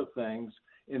lot of things,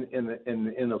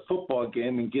 in a football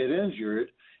game and get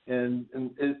injured, and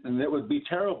that would be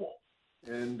terrible.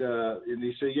 And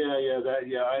he said,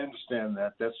 I understand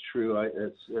that. That's true.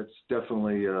 It's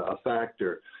definitely a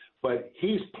factor. But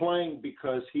he's playing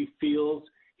because he feels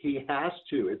he has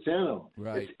to. It's in him.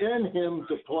 Right. It's in him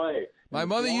to play. My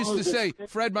mother used to say,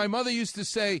 Fred,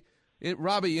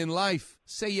 Robbie, in life,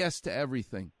 say yes to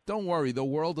everything. Don't worry. The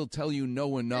world will tell you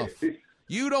no enough.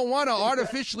 You don't want to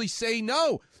artificially say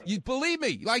no. You believe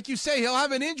me, like you say, he'll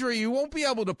have an injury. You won't be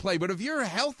able to play. But if you're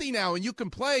healthy now and you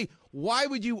can play, why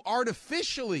would you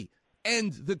artificially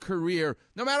end the career,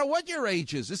 no matter what your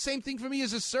age is? The same thing for me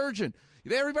as a surgeon.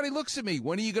 Everybody looks at me.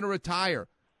 When are you going to retire?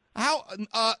 How?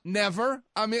 Never.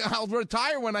 I mean, I'll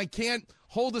retire when I can't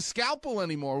hold a scalpel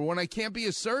anymore, when I can't be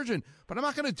a surgeon. But I'm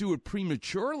not going to do it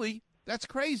prematurely. That's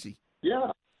crazy. Yeah.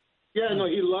 Yeah, no,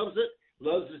 he loves it,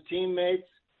 loves his teammates.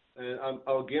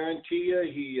 I'll guarantee you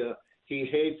he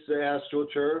hates the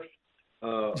AstroTurf.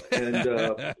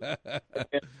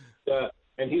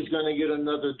 And he's going to get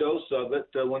another dose of it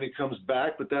when he comes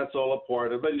back, but that's all a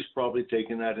part of it. He's probably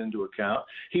taken that into account.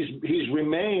 He's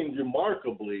remained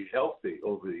remarkably healthy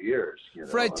over the years.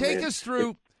 Fred, take us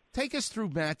through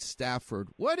Matt Stafford.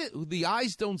 The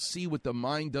eyes don't see what the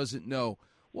mind doesn't know.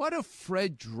 What do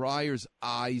Fred Dreyer's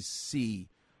eyes see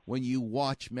when you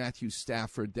watch Matthew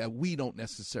Stafford that we don't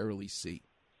necessarily see?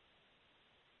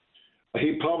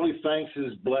 He probably thanks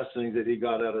his blessing that he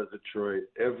got out of Detroit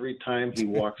every time he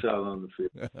walks out on the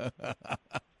field.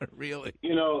 Really?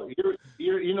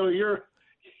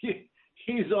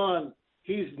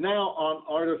 He's now on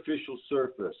artificial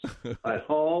surface at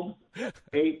home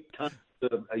 8 times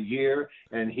a year,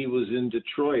 and he was in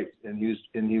Detroit, and they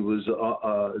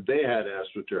had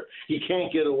AstroTurf. He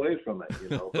can't get away from it,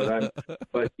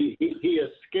 but he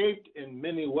escaped in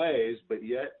many ways, but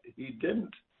yet he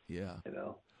didn't. Yeah.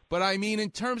 But, I mean,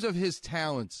 in terms of his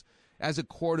talents as a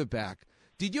quarterback,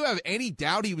 did you have any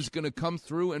doubt he was going to come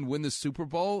through and win the Super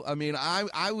Bowl? I mean,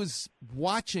 I was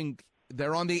watching.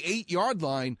 They're on the 8-yard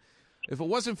line. If it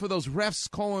wasn't for those refs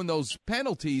calling those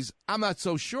penalties, I'm not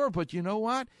so sure. But you know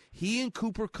what? He and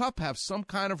Cooper Kupp have some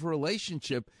kind of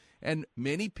relationship, and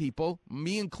many people,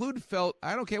 me included, felt,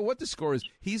 I don't care what the score is,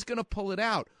 he's going to pull it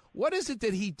out. What is it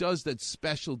that he does that's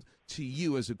special to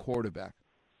you as a quarterback?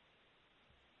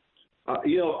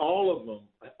 All of them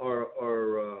are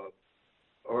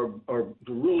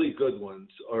really good ones.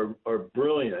 Are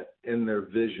brilliant in their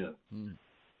vision.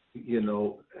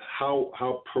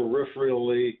 How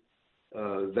peripherally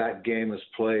that game is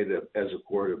played as a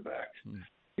quarterback.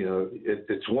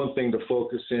 It's one thing to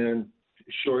focus in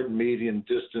short and medium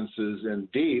distances and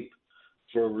deep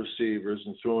for receivers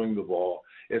and throwing the ball.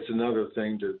 It's another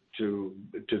thing to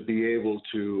be able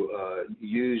to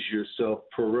use yourself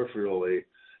peripherally.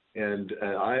 And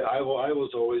I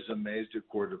was always amazed at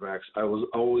quarterbacks. I was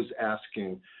always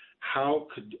asking,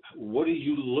 what are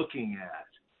you looking at?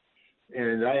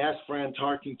 And I asked Fran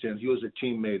Tarkington. He was a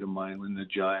teammate of mine in the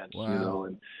Giants. Wow.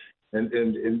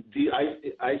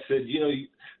 I said,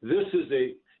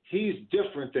 he's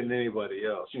different than anybody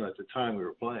else. At the time we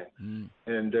were playing.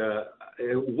 And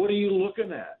what are you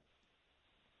looking at?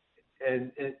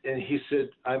 And he said,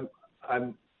 I'm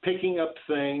picking up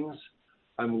things.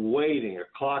 I'm waiting. A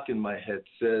clock in my head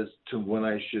says to when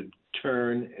I should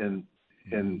turn and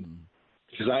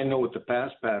because I know what the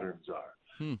pass patterns are.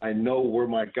 I know where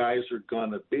my guys are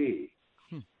gonna be,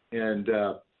 and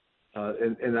I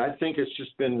think it's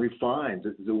just been refined.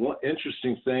 The one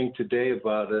interesting thing today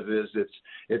about it is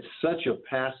it's such a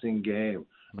passing game.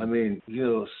 I mean,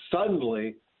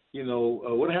 suddenly,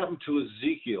 what happened to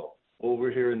Ezekiel over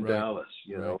here in Dallas?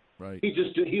 Right.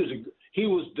 He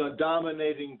was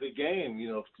dominating the game,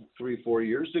 3-4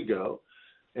 years ago,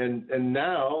 and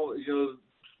now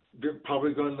they're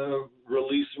probably going to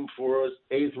release him for an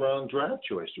 8th round draft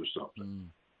choice or something.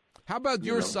 How about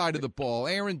your side of the ball,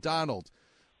 Aaron Donald?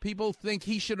 People think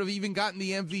he should have even gotten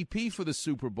the MVP for the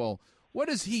Super Bowl. What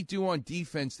does he do on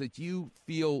defense that you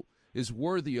feel is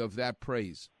worthy of that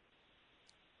praise?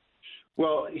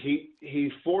 Well, he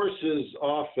forces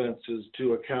offenses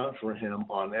to account for him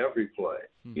on every play.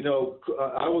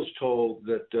 I was told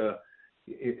that,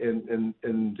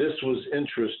 and this was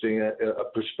interesting, a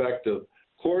perspective.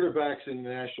 Quarterbacks in the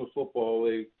National Football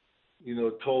League,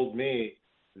 told me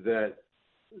that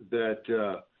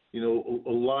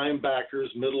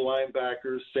linebackers, middle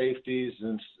linebackers, safeties,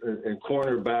 and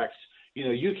cornerbacks,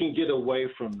 you can get away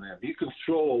from them. You can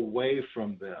throw away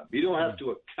from them. You don't have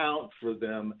to account for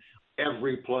them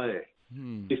every play.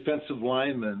 Defensive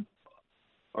linemen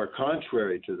are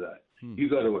contrary to that. You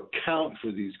got to account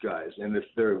for these guys, and if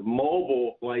they're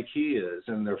mobile like he is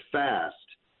and they're fast,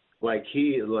 like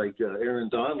Aaron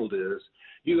Donald is,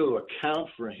 you got to account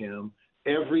for him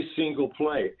every single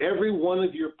play. Every one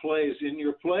of your plays in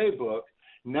your playbook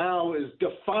now is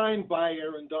defined by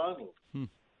Aaron Donald.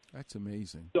 That's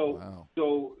amazing. So, wow.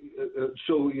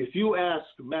 So if you ask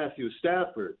Matthew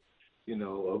Stafford,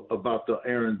 about the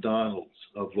Aaron Donalds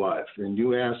of life, and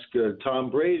you ask Tom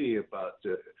Brady about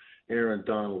the Aaron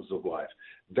Donalds of life,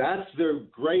 that's their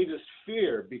greatest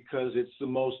fear because it's the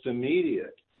most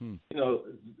immediate. They're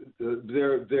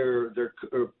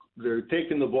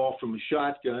taking the ball from a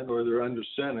shotgun or they're under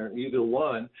center, either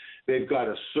one. They've got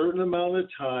a certain amount of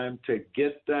time to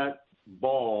get that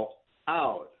ball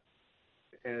out.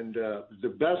 And the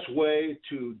best way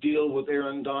to deal with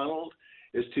Aaron Donald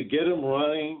is to get him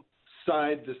running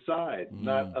side to side,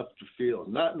 not up the field,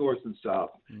 not north and south.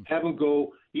 Have him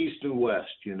go east and west,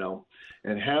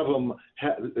 and have him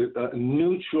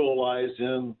neutralize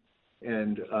him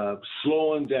and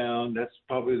slow him down. That's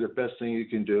probably the best thing you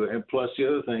can do. And plus, the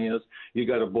other thing is you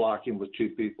got to block him with two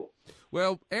people.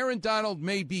 Well, Aaron Donald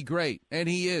may be great, and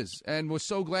he is, and we're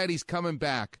so glad he's coming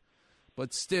back.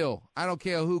 But still, I don't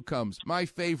care who comes. My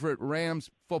favorite Rams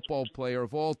football player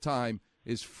of all time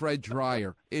is Fred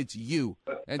Dryer. It's you.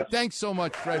 And thanks so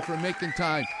much, Fred, for making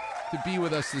time to be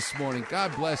with us this morning.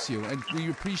 God bless you, and we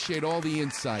appreciate all the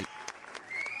insight.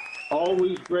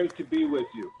 Always great to be with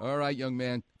you. All right, young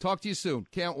man. Talk to you soon.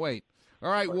 Can't wait.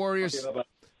 All right, Warriors. Okay,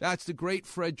 that's the great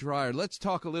Fred Dryer. Let's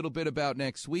talk a little bit about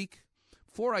next week.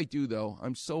 Before I do, though,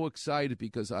 I'm so excited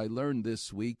because I learned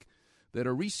this week that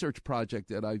a research project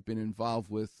that I've been involved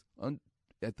with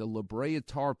at the La Brea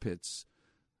Tar Pits,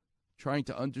 trying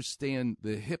to understand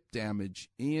the hip damage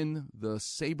in the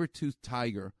saber-toothed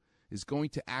tiger, is going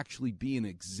to actually be an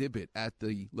exhibit at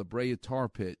the La Brea Tar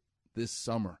Pit this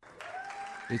summer.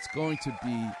 It's going to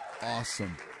be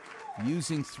awesome.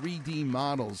 Using 3D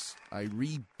models, I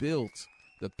rebuilt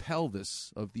the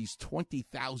pelvis of these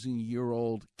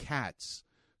 20,000-year-old cats,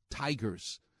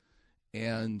 tigers,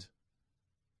 and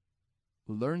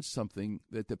learned something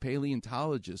that the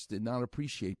paleontologists did not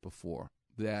appreciate before,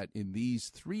 that in these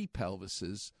three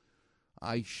pelvises,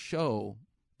 I show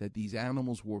that these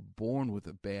animals were born with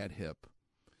a bad hip.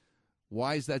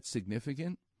 Why is that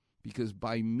significant? Because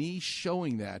by me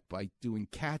showing that, by doing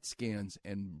CAT scans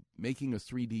and making a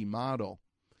 3D model,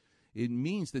 it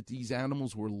means that these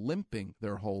animals were limping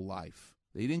their whole life.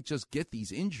 They didn't just get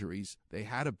these injuries. They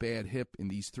had a bad hip in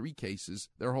these three cases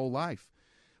their whole life.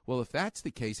 Well, if that's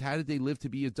the case, how did they live to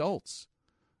be adults?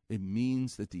 It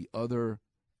means that the other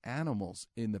animals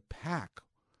in the pack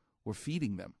were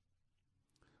feeding them.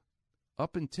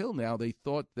 Up until now, they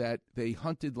thought that they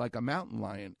hunted like a mountain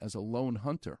lion as a lone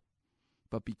hunter.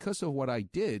 But because of what I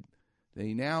did,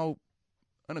 they now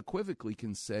unequivocally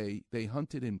can say they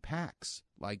hunted in packs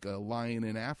like a lion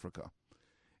in Africa.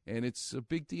 And it's a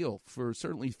big deal,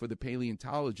 certainly for the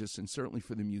paleontologists and certainly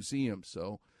for the museum.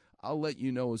 So I'll let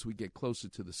you know as we get closer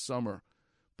to the summer.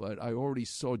 But I already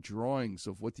saw drawings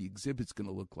of what the exhibit's going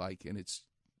to look like, and it's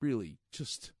really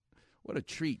just what a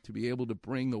treat to be able to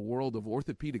bring the world of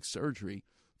orthopedic surgery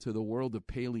to the world of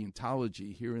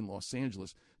paleontology here in Los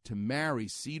Angeles, to marry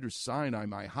Cedars-Sinai,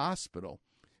 my hospital,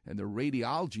 and the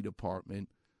radiology department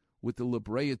with the La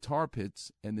Brea Tar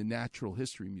Pits and the Natural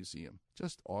History Museum.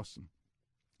 Just awesome.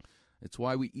 It's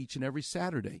why we each and every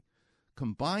Saturday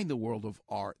combine the world of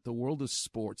art, the world of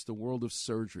sports, the world of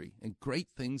surgery, and great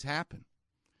things happen.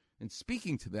 And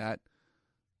speaking to that,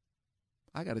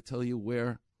 I got to tell you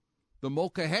where the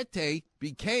molcajete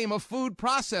became a food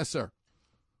processor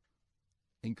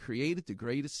and created the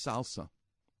greatest salsa.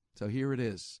 So here it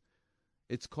is.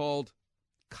 It's called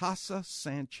Casa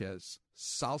Sanchez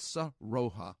Salsa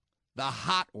Roja, the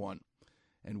hot one.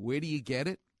 And where do you get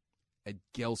it? At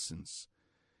Gelson's.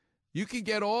 You can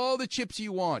get all the chips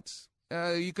you want.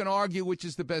 You can argue which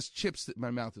is the best chips.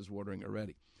 My mouth is watering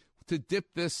already. To dip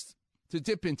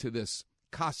into this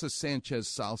Casa Sanchez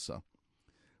salsa.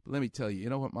 But let me tell you, you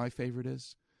know what my favorite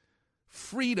is?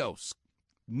 Fritos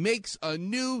makes a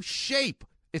new shape.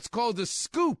 It's called a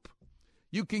scoop.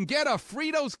 You can get a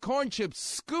Fritos corn chip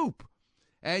scoop,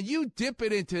 and you dip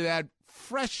it into that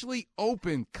freshly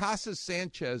opened Casa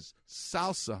Sanchez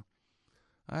salsa.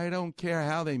 I don't care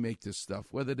how they make this stuff,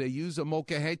 whether they use a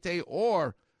molcajete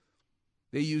or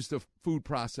they use the food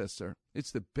processor.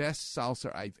 It's the best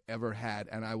salsa I've ever had,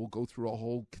 and I will go through a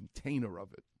whole container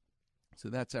of it. So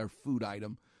that's our food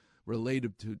item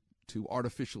related to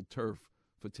artificial turf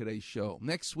for today's show.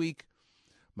 Next week,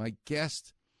 my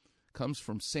guest comes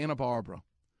from Santa Barbara.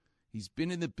 He's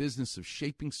been in the business of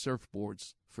shaping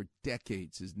surfboards for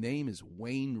decades. His name is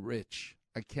Wayne Rich.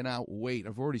 I cannot wait.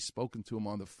 I've already spoken to him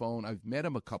on the phone. I've met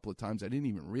him a couple of times. I didn't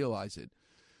even realize it.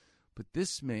 But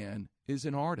this man is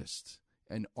an artist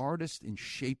in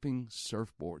shaping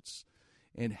surfboards.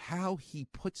 And how he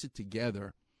puts it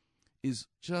together is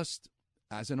just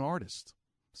as an artist.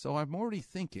 So I'm already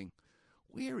thinking,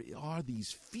 where are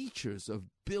these features of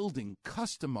building,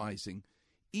 customizing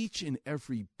each and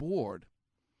every board?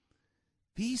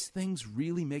 These things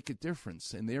really make a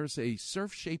difference. And there's a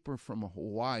surf shaper from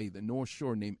Hawaii, the North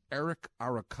Shore, named Eric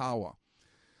Arakawa,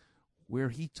 where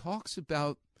he talks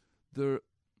about the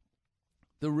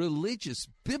religious,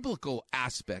 biblical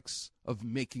aspects of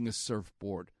making a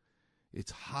surfboard.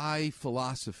 It's high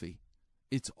philosophy.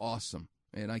 It's awesome.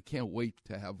 And I can't wait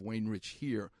to have Wayne Rich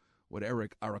hear what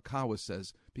Eric Arakawa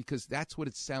says, because that's what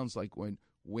it sounds like when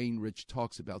Wayne Rich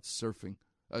talks about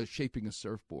shaping a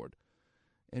surfboard.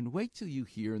 And wait till you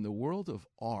hear, in the world of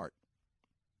art,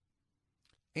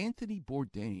 Anthony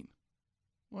Bourdain,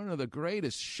 one of the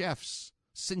greatest chefs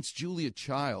since Julia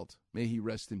Child, may he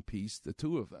rest in peace, the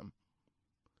two of them,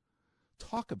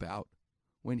 talk about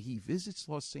when he visits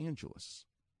Los Angeles,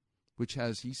 which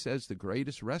has, he says, the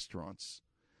greatest restaurants.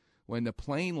 When the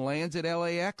plane lands at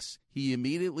LAX, he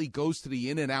immediately goes to the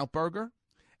In-N-Out Burger.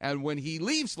 And when he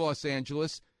leaves Los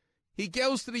Angeles, he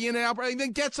goes to the In-N-Out Burger and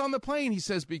then gets on the plane, he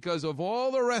says, because of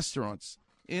all the restaurants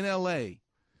in L.A.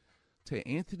 To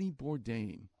Anthony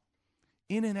Bourdain,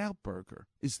 In-N-Out Burger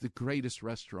is the greatest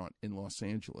restaurant in Los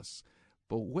Angeles.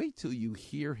 But wait till you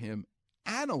hear him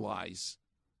analyze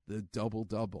the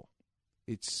double-double.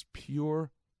 It's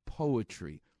pure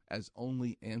poetry, as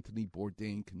only Anthony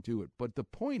Bourdain can do it. But the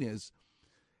point is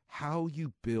how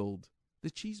you build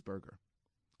the cheeseburger,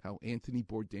 how Anthony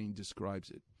Bourdain describes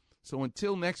it. So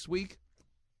until next week,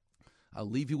 I'll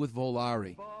leave you with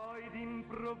Volare.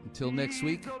 Until next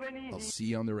week, I'll see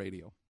you on the radio.